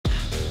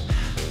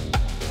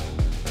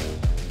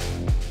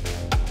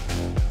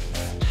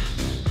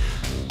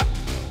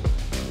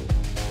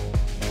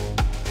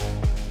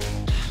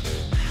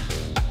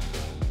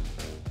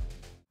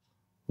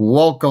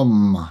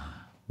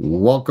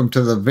Welcome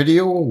to the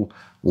video.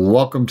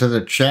 Welcome to the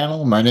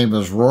channel. My name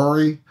is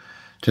Rory.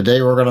 Today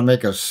we're going to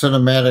make a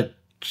cinematic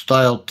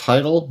style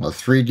title, a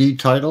 3D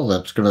title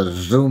that's going to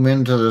zoom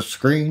into the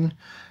screen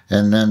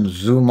and then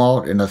zoom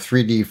out in a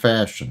 3D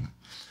fashion.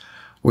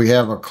 We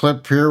have a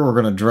clip here we're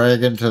going to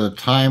drag into the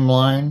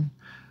timeline.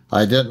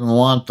 I didn't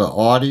want the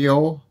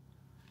audio.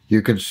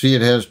 You can see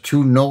it has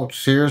two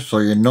notes here, so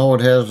you know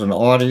it has an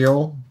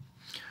audio.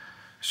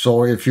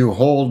 So if you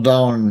hold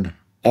down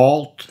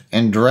Alt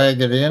and drag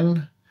it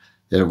in,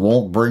 it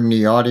won't bring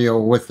the audio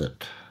with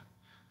it.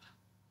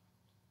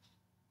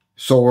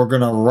 So we're going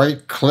to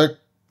right click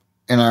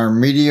in our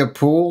media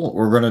pool.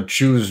 We're going to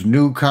choose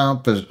new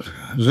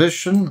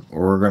composition.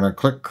 We're going to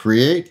click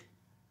create.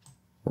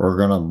 We're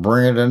going to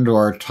bring it into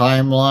our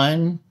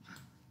timeline.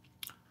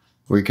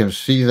 We can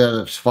see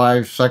that it's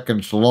 5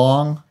 seconds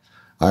long.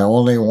 I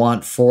only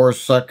want 4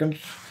 seconds.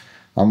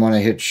 I'm going to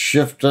hit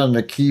shift on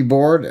the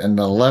keyboard and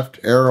the left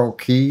arrow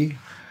key.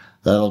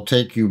 That'll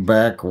take you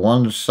back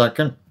 1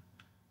 second.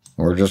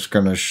 We're just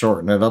going to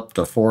shorten it up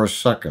to 4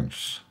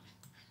 seconds.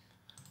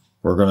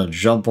 We're going to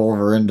jump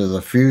over into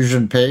the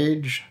Fusion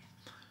page.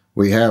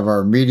 We have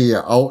our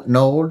media out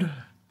node.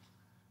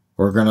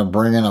 We're going to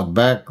bring in a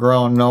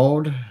background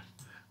node.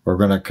 We're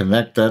going to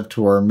connect that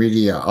to our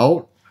media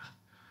out.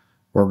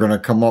 We're going to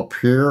come up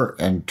here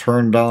and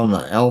turn down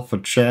the alpha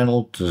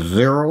channel to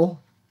 0,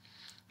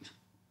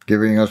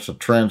 giving us a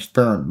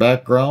transparent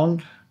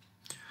background.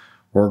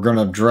 We're going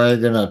to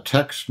drag in a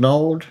text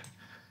node,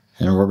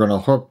 and we're going to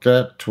hook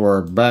that to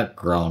our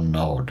background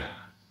node.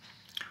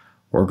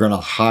 We're going to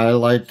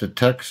highlight the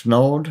text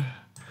node.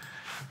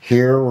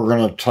 Here we're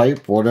going to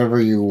type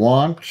whatever you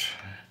want.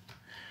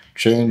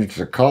 Change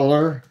the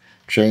color,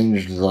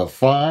 change the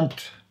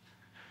font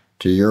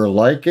to your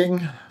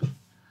liking.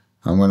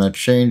 I'm going to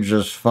change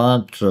this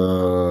font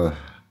to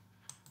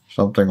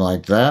something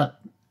like that.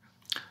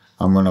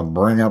 I'm going to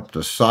bring up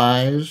the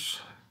size.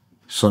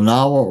 So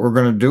now what we're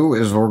going to do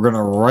is we're going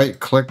to right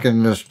click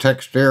in this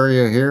text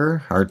area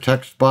here, our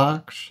text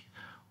box.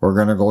 We're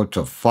going to go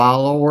to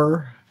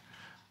follower.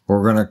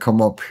 We're going to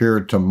come up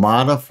here to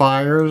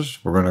modifiers.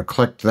 We're going to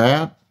click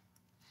that.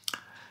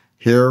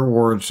 Here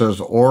where it says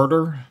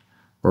order,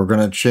 we're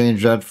going to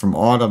change that from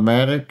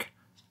automatic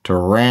to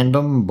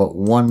random, but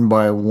 1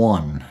 by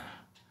 1.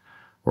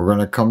 We're going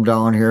to come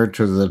down here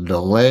to the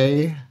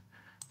delay,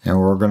 and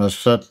we're going to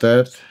set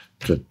that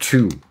to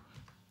 2.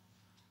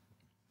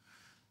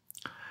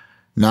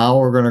 Now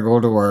we're going to go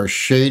to our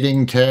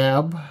shading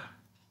tab.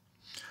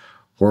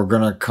 We're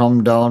going to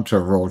come down to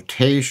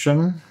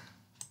rotation.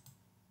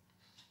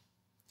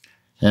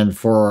 And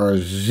for our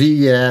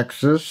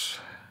Z-axis,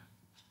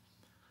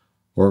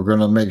 we're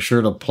going to make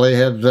sure the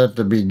playhead's at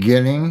the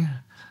beginning.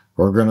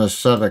 We're going to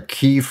set a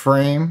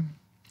keyframe.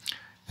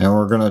 And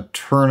we're going to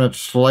turn it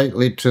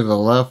slightly to the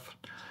left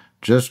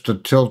just to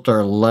tilt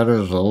our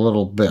letters a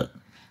little bit.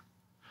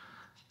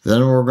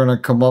 Then we're going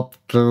to come up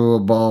to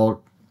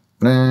about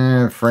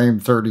frame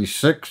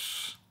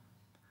 36,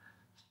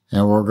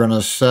 and we're going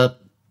to set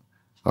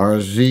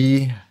our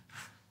Z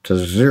to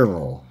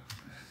 0.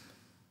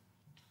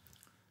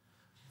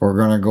 We're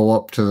going to go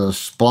up to the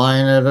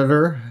spline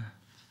editor.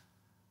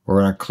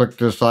 We're going to click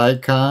this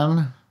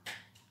icon.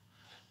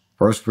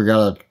 First we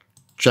got to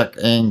check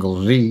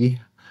angle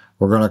Z.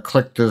 We're going to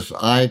click this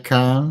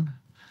icon.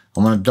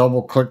 I'm going to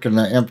double click in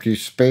the empty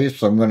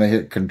space. I'm going to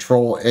hit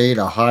Control A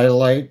to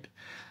highlight,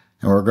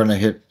 and we're going to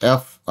hit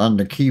F on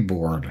the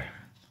keyboard.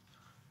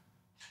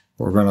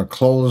 We're going to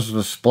close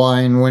the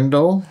spline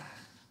window.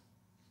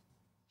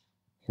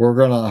 We're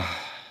going to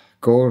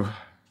go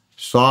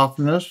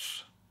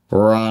softness.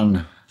 We're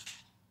on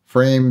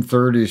frame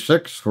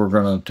 36. We're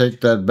going to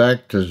take that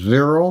back to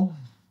 0.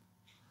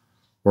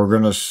 We're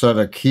going to set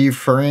a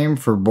keyframe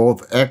for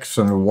both X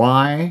and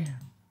Y.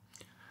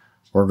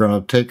 We're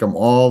going to take them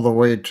all the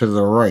way to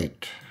the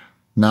right.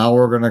 Now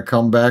we're going to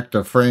come back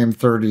to frame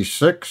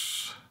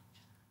 36.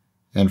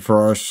 And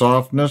for our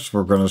softness,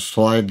 we're going to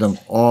slide them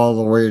all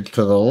the way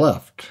to the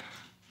left.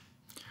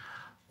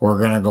 We're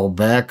going to go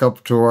back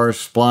up to our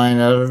spline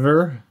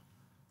editor.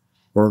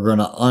 We're going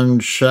to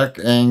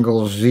uncheck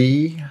angle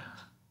Z.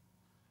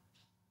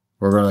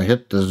 We're going to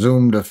hit the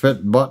zoom to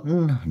fit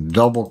button.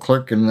 Double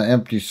click in the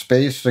empty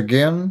space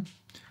again.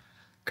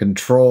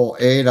 Control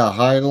A to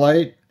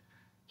highlight.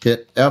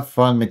 Hit F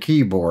on the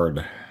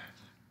keyboard.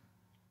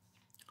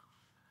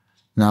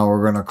 Now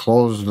we're going to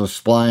close the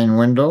spline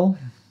window.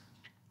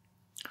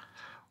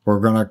 We're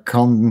going to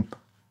come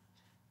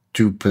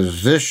to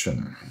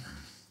position.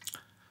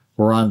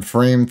 We're on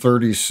frame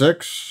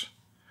 36.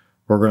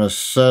 We're going to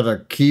set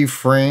a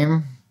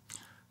keyframe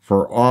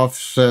for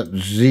offset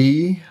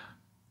Z.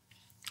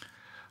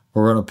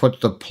 We're going to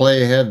put the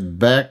playhead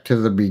back to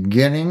the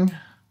beginning.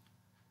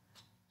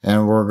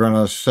 And we're going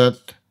to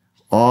set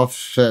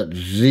offset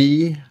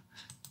Z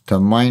to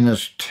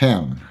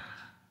 -10.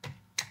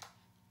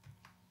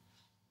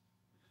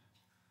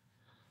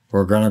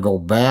 We're going to go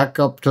back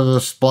up to the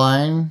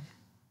spline.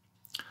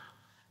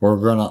 We're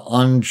going to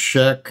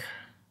uncheck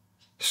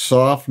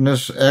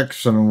softness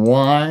X and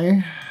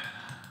Y.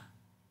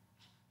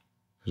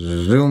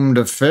 zoom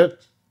to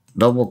fit,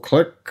 double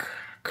click,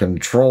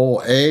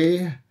 Control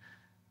A,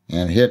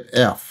 and hit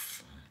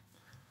F.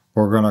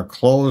 We're going to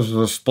close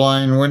the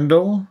spline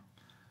window.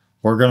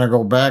 We're going to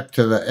go back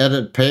to the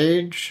edit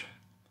page,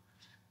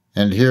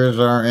 and here's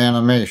our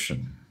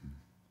animation.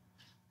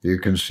 You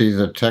can see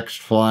the text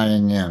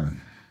flying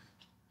in.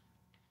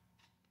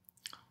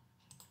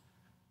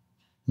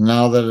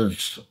 Now that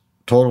it's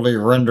totally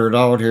rendered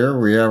out here,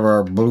 we have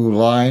our blue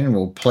line.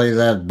 We'll play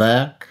that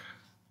back.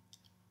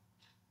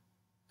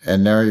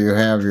 And there you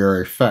have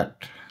your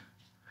effect.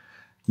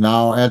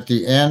 Now at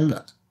the end,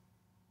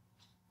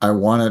 I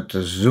want it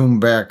to zoom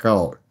back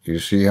out. You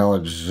see how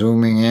it's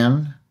zooming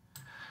in?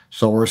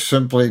 So we're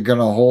simply going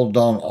to hold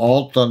down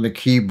Alt on the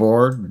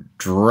keyboard,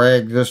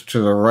 drag this to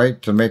the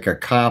right to make a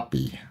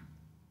copy.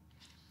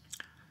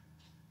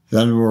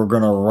 Then we're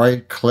going to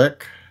right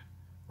click.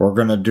 We're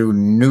going to do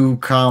New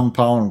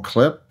Compound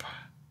Clip.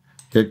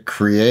 Hit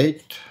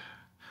Create.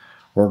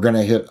 We're going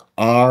to hit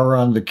R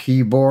on the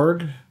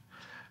keyboard.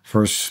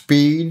 For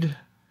speed,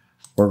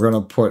 we're going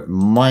to put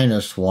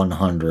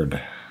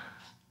 -100.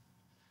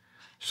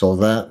 So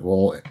that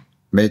will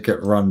make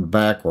it run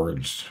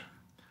backwards.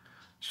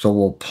 So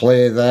we'll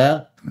play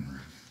that.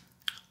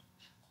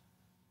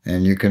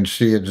 And you can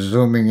see it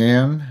zooming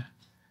in.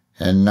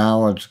 And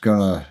now it's going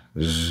to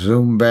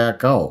zoom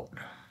back out.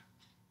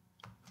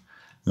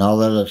 Now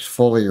that it's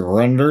fully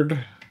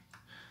rendered,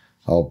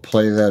 I'll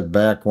play that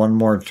back one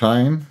more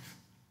time.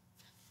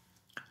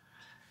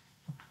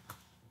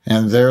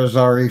 And there's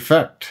our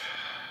effect.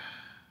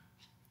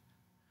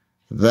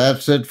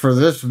 That's it for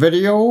this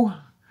video.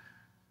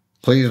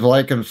 Please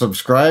like and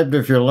subscribe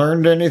if you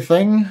learned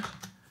anything.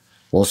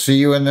 We'll see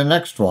you in the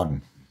next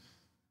one.